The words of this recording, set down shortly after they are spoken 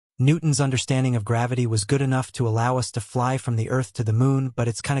Newton's understanding of gravity was good enough to allow us to fly from the Earth to the moon, but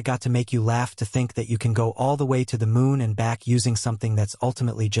it's kind of got to make you laugh to think that you can go all the way to the moon and back using something that's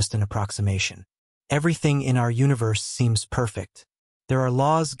ultimately just an approximation. Everything in our universe seems perfect. There are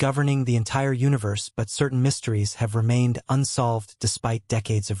laws governing the entire universe, but certain mysteries have remained unsolved despite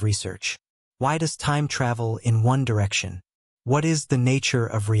decades of research. Why does time travel in one direction? What is the nature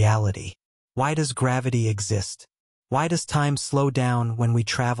of reality? Why does gravity exist? Why does time slow down when we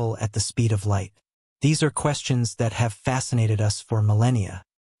travel at the speed of light? These are questions that have fascinated us for millennia.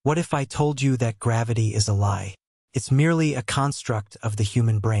 What if I told you that gravity is a lie? It's merely a construct of the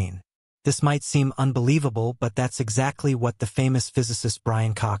human brain. This might seem unbelievable, but that's exactly what the famous physicist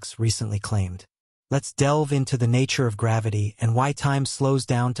Brian Cox recently claimed. Let's delve into the nature of gravity and why time slows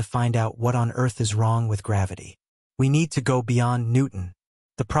down to find out what on earth is wrong with gravity. We need to go beyond Newton.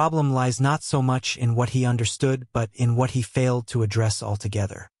 The problem lies not so much in what he understood, but in what he failed to address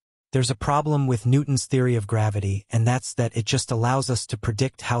altogether. There's a problem with Newton's theory of gravity, and that's that it just allows us to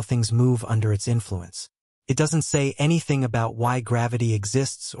predict how things move under its influence. It doesn't say anything about why gravity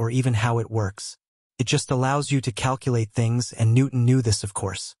exists or even how it works. It just allows you to calculate things, and Newton knew this, of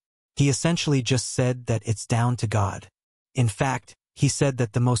course. He essentially just said that it's down to God. In fact, he said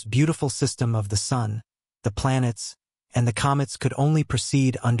that the most beautiful system of the sun, the planets, and the comets could only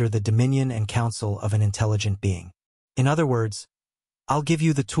proceed under the dominion and counsel of an intelligent being. In other words, I'll give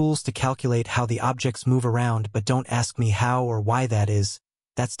you the tools to calculate how the objects move around, but don't ask me how or why that is.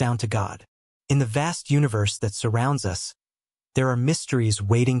 That's down to God. In the vast universe that surrounds us, there are mysteries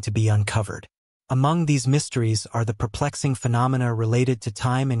waiting to be uncovered. Among these mysteries are the perplexing phenomena related to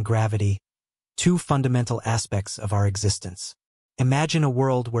time and gravity, two fundamental aspects of our existence. Imagine a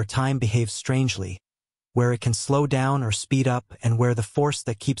world where time behaves strangely, where it can slow down or speed up, and where the force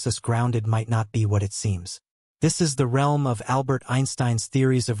that keeps us grounded might not be what it seems. This is the realm of Albert Einstein's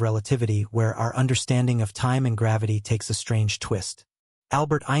theories of relativity, where our understanding of time and gravity takes a strange twist.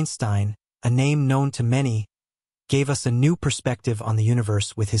 Albert Einstein, a name known to many, gave us a new perspective on the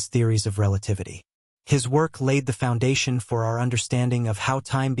universe with his theories of relativity. His work laid the foundation for our understanding of how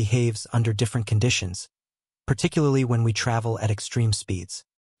time behaves under different conditions, particularly when we travel at extreme speeds.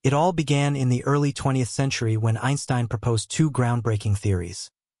 It all began in the early 20th century when Einstein proposed two groundbreaking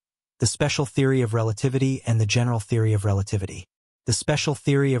theories: the special theory of relativity and the general theory of relativity. The special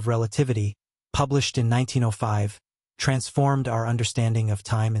theory of relativity, published in 1905, transformed our understanding of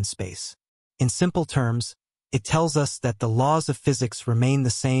time and space. In simple terms, it tells us that the laws of physics remain the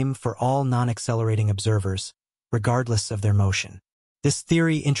same for all non-accelerating observers, regardless of their motion. This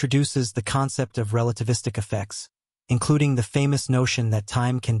theory introduces the concept of relativistic effects, including the famous notion that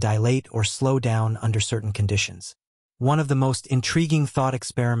time can dilate or slow down under certain conditions. One of the most intriguing thought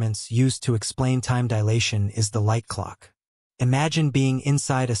experiments used to explain time dilation is the light clock. Imagine being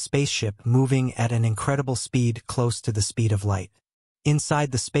inside a spaceship moving at an incredible speed close to the speed of light.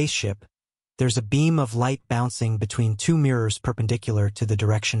 Inside the spaceship, there's a beam of light bouncing between two mirrors perpendicular to the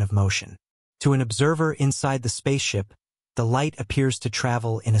direction of motion. To an observer inside the spaceship, the light appears to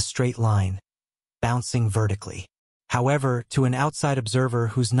travel in a straight line, bouncing vertically. However, to an outside observer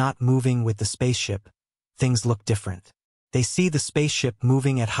who's not moving with the spaceship, things look different. They see the spaceship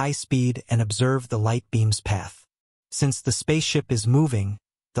moving at high speed and observe the light beam's path. Since the spaceship is moving,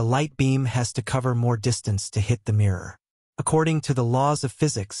 the light beam has to cover more distance to hit the mirror. According to the laws of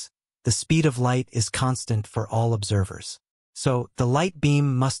physics, the speed of light is constant for all observers. So, the light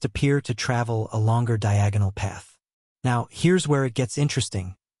beam must appear to travel a longer diagonal path. Now, here's where it gets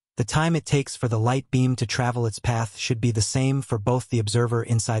interesting. The time it takes for the light beam to travel its path should be the same for both the observer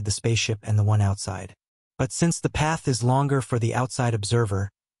inside the spaceship and the one outside. But since the path is longer for the outside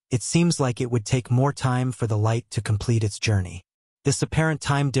observer, it seems like it would take more time for the light to complete its journey. This apparent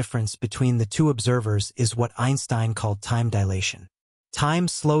time difference between the two observers is what Einstein called time dilation. Time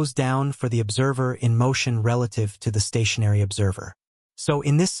slows down for the observer in motion relative to the stationary observer. So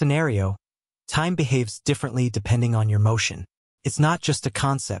in this scenario, time behaves differently depending on your motion. It's not just a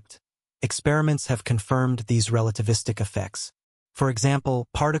concept. Experiments have confirmed these relativistic effects. For example,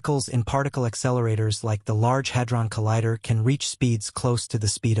 particles in particle accelerators like the Large Hadron Collider can reach speeds close to the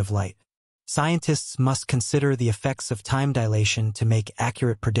speed of light. Scientists must consider the effects of time dilation to make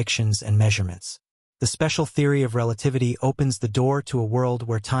accurate predictions and measurements. The special theory of relativity opens the door to a world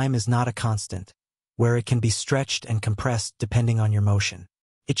where time is not a constant, where it can be stretched and compressed depending on your motion.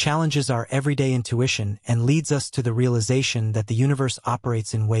 It challenges our everyday intuition and leads us to the realization that the universe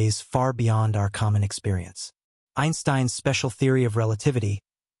operates in ways far beyond our common experience. Einstein's special theory of relativity,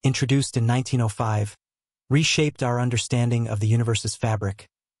 introduced in 1905, reshaped our understanding of the universe's fabric,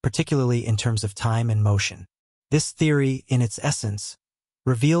 particularly in terms of time and motion. This theory, in its essence,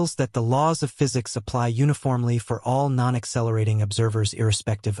 reveals that the laws of physics apply uniformly for all non-accelerating observers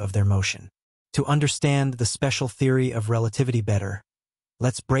irrespective of their motion. To understand the special theory of relativity better,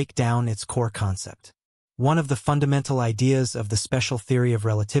 let's break down its core concept. One of the fundamental ideas of the special theory of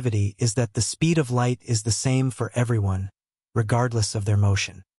relativity is that the speed of light is the same for everyone, regardless of their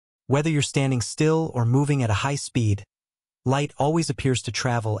motion. Whether you're standing still or moving at a high speed, light always appears to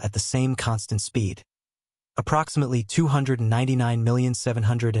travel at the same constant speed, approximately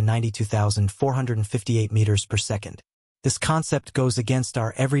 299,792,458 meters per second. This concept goes against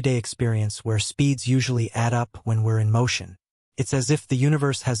our everyday experience where speeds usually add up when we're in motion. It's as if the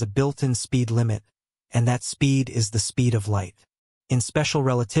universe has a built-in speed limit, and that speed is the speed of light. In special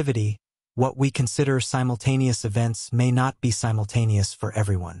relativity, what we consider simultaneous events may not be simultaneous for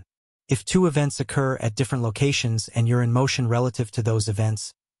everyone. If two events occur at different locations and you're in motion relative to those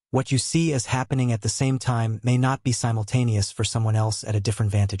events, what you see as happening at the same time may not be simultaneous for someone else at a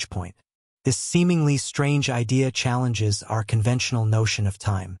different vantage point. This seemingly strange idea challenges our conventional notion of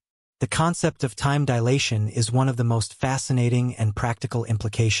time. The concept of time dilation is one of the most fascinating and practical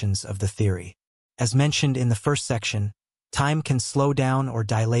implications of the theory. As mentioned in the first section, time can slow down or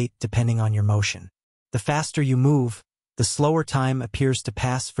dilate depending on your motion. The faster you move, the slower time appears to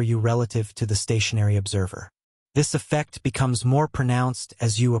pass for you relative to the stationary observer. This effect becomes more pronounced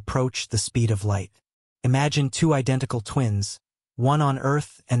as you approach the speed of light. Imagine two identical twins, one on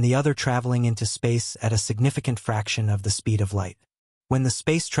Earth and the other traveling into space at a significant fraction of the speed of light. When the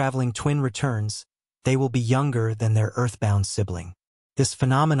space-traveling twin returns, they will be younger than their Earth-bound sibling. This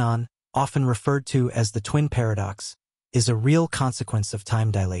phenomenon, often referred to as the twin paradox, is a real consequence of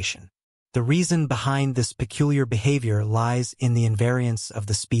time dilation. The reason behind this peculiar behavior lies in the invariance of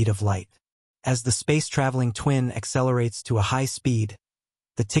the speed of light. As the space-traveling twin accelerates to a high speed,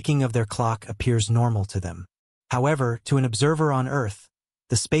 the ticking of their clock appears normal to them. However, to an observer on Earth,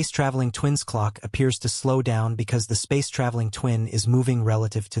 the space-traveling twin's clock appears to slow down because the space-traveling twin is moving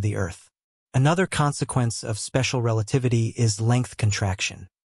relative to the Earth. Another consequence of special relativity is length contraction.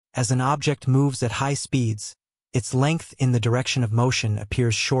 As an object moves at high speeds, its length in the direction of motion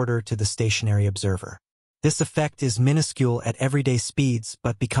appears shorter to the stationary observer. This effect is minuscule at everyday speeds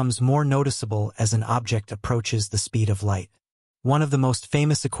but becomes more noticeable as an object approaches the speed of light. One of the most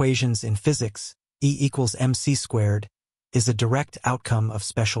famous equations in physics, E=mc², is a direct outcome of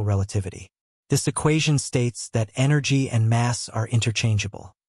special relativity. This equation states that energy and mass are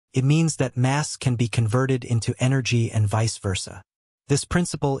interchangeable. It means that mass can be converted into energy and vice versa. This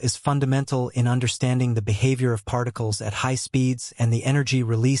principle is fundamental in understanding the behavior of particles at high speeds and the energy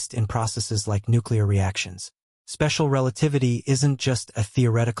released in processes like nuclear reactions. Special relativity isn't just a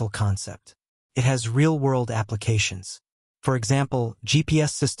theoretical concept. It has real-world applications. For example,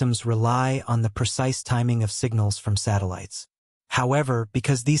 GPS systems rely on the precise timing of signals from satellites. However,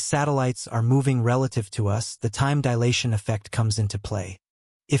 because these satellites are moving relative to us, the time dilation effect comes into play.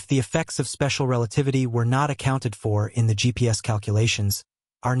 If the effects of special relativity were not accounted for in the GPS calculations,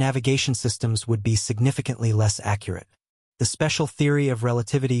 our navigation systems would be significantly less accurate. The special theory of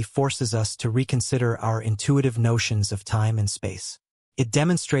relativity forces us to reconsider our intuitive notions of time and space. It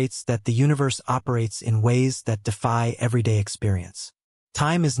demonstrates that the universe operates in ways that defy everyday experience.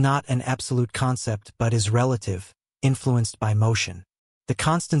 Time is not an absolute concept but is relative, influenced by motion. The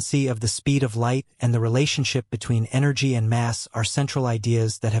constancy of the speed of light and the relationship between energy and mass are central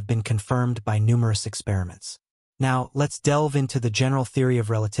ideas that have been confirmed by numerous experiments. Now, let's delve into the general theory of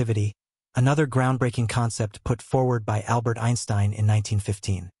relativity, another groundbreaking concept put forward by Albert Einstein in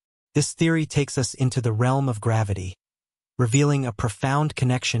 1915. This theory takes us into the realm of gravity, revealing a profound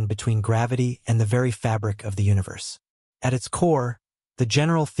connection between gravity and the very fabric of the universe. At its core, the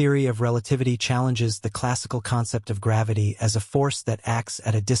general theory of relativity challenges the classical concept of gravity as a force that acts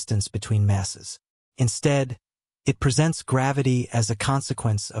at a distance between masses. Instead, it presents gravity as a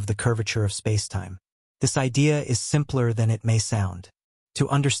consequence of the curvature of spacetime. This idea is simpler than it may sound. To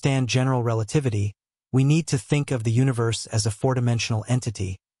understand general relativity, we need to think of the universe as a four-dimensional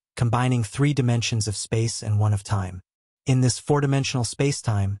entity, combining 3 dimensions of space and 1 of time. In this four-dimensional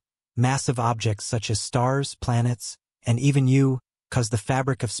spacetime, massive objects such as stars, planets, and even you cause the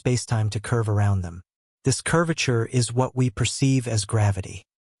fabric of spacetime to curve around them. This curvature is what we perceive as gravity.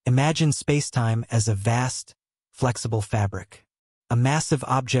 Imagine spacetime as a vast, flexible fabric. A massive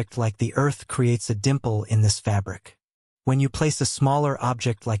object like the Earth creates a dimple in this fabric. When you place a smaller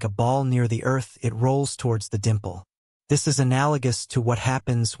object like a ball near the Earth, it rolls towards the dimple. This is analogous to what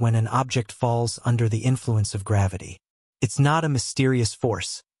happens when an object falls under the influence of gravity. It's not a mysterious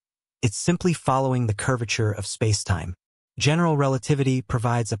force. It's simply following the curvature of spacetime. General relativity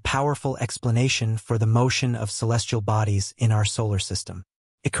provides a powerful explanation for the motion of celestial bodies in our solar system.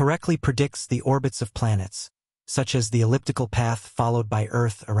 It correctly predicts the orbits of planets, such as the elliptical path followed by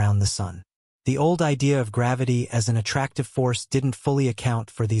Earth around the Sun. The old idea of gravity as an attractive force didn't fully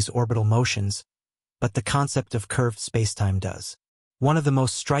account for these orbital motions, but the concept of curved spacetime does. One of the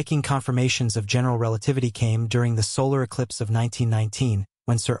most striking confirmations of general relativity came during the solar eclipse of 1919,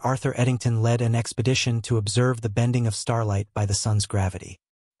 when Sir Arthur Eddington led an expedition to observe the bending of starlight by the Sun's gravity.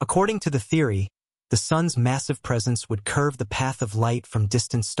 According to the theory, the Sun's massive presence would curve the path of light from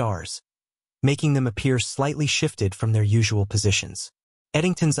distant stars, making them appear slightly shifted from their usual positions.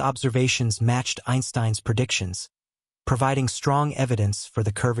 Eddington's observations matched Einstein's predictions, providing strong evidence for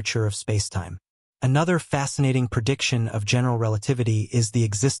the curvature of spacetime. Another fascinating prediction of general relativity is the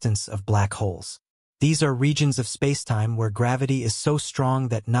existence of black holes. These are regions of spacetime where gravity is so strong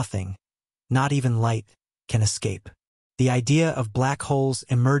that nothing, not even light, can escape. The idea of black holes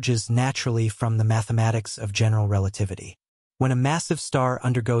emerges naturally from the mathematics of general relativity. When a massive star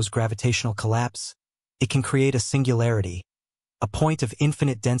undergoes gravitational collapse, it can create a singularity, a point of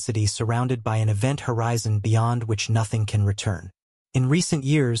infinite density surrounded by an event horizon beyond which nothing can return. In recent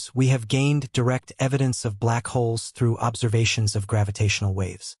years, we have gained direct evidence of black holes through observations of gravitational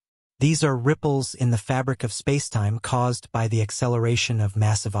waves. These are ripples in the fabric of spacetime caused by the acceleration of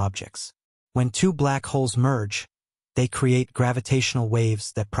massive objects. When two black holes merge, they create gravitational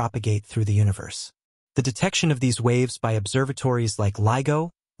waves that propagate through the universe. The detection of these waves by observatories like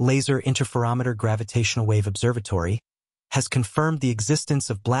LIGO, Laser Interferometer Gravitational Wave Observatory, has confirmed the existence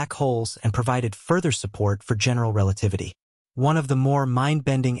of black holes and provided further support for general relativity. One of the more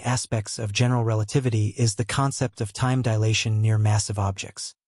mind-bending aspects of general relativity is the concept of time dilation near massive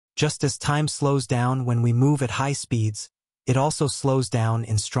objects. Just as time slows down when we move at high speeds, it also slows down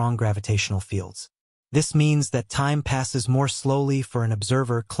in strong gravitational fields. This means that time passes more slowly for an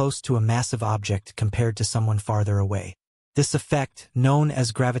observer close to a massive object compared to someone farther away. This effect, known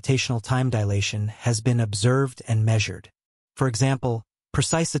as gravitational time dilation, has been observed and measured. For example,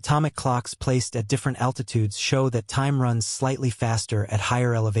 precise atomic clocks placed at different altitudes show that time runs slightly faster at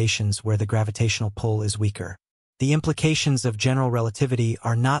higher elevations where the gravitational pull is weaker. The implications of general relativity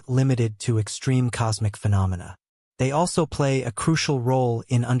are not limited to extreme cosmic phenomena. They also play a crucial role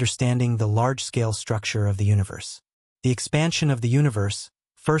in understanding the large-scale structure of the universe. The expansion of the universe,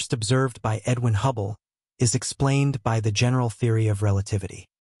 first observed by Edwin Hubble, is explained by the general theory of relativity.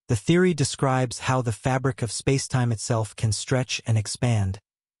 The theory describes how the fabric of spacetime itself can stretch and expand,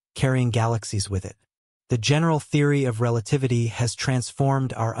 carrying galaxies with it. The general theory of relativity has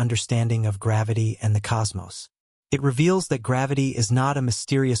transformed our understanding of gravity and the cosmos. It reveals that gravity is not a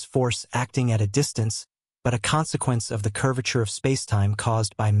mysterious force acting at a distance, but a consequence of the curvature of spacetime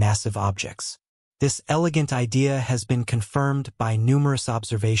caused by massive objects. This elegant idea has been confirmed by numerous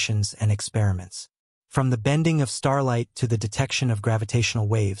observations and experiments. From the bending of starlight to the detection of gravitational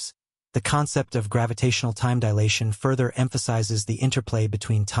waves, the concept of gravitational time dilation further emphasizes the interplay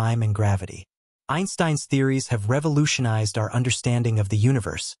between time and gravity. Einstein's theories have revolutionized our understanding of the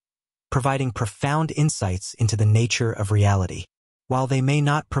universe, providing profound insights into the nature of reality. While they may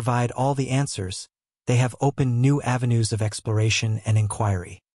not provide all the answers, they have opened new avenues of exploration and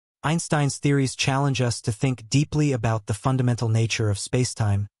inquiry. Einstein's theories challenge us to think deeply about the fundamental nature of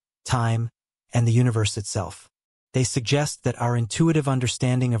spacetime, time, and the universe itself. They suggest that our intuitive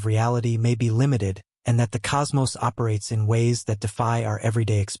understanding of reality may be limited and that the cosmos operates in ways that defy our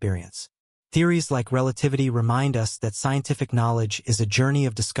everyday experience. Theories like relativity remind us that scientific knowledge is a journey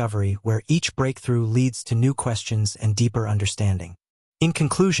of discovery where each breakthrough leads to new questions and deeper understanding. In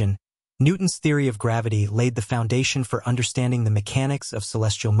conclusion, Newton's theory of gravity laid the foundation for understanding the mechanics of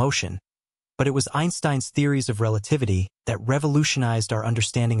celestial motion, but it was Einstein's theories of relativity that revolutionized our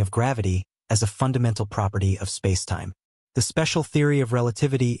understanding of gravity as a fundamental property of spacetime. The special theory of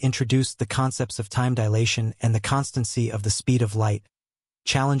relativity introduced the concepts of time dilation and the constancy of the speed of light,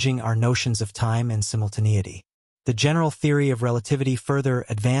 challenging our notions of time and simultaneity. The general theory of relativity further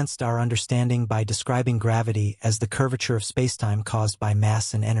advanced our understanding by describing gravity as the curvature of spacetime caused by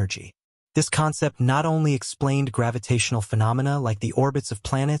mass and energy. This concept not only explained gravitational phenomena like the orbits of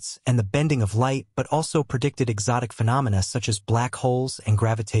planets and the bending of light, but also predicted exotic phenomena such as black holes and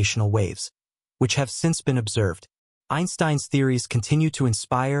gravitational waves, which have since been observed. Einstein's theories continue to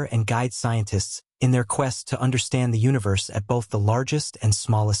inspire and guide scientists in their quest to understand the universe at both the largest and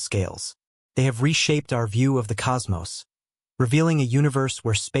smallest scales. They have reshaped our view of the cosmos, revealing a universe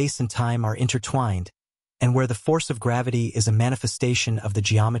where space and time are intertwined, and where the force of gravity is a manifestation of the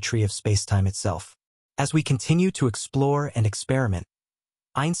geometry of spacetime itself. As we continue to explore and experiment,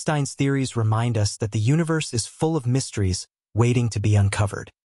 Einstein's theories remind us that the universe is full of mysteries waiting to be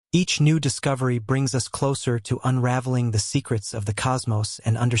uncovered. Each new discovery brings us closer to unraveling the secrets of the cosmos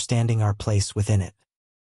and understanding our place within it.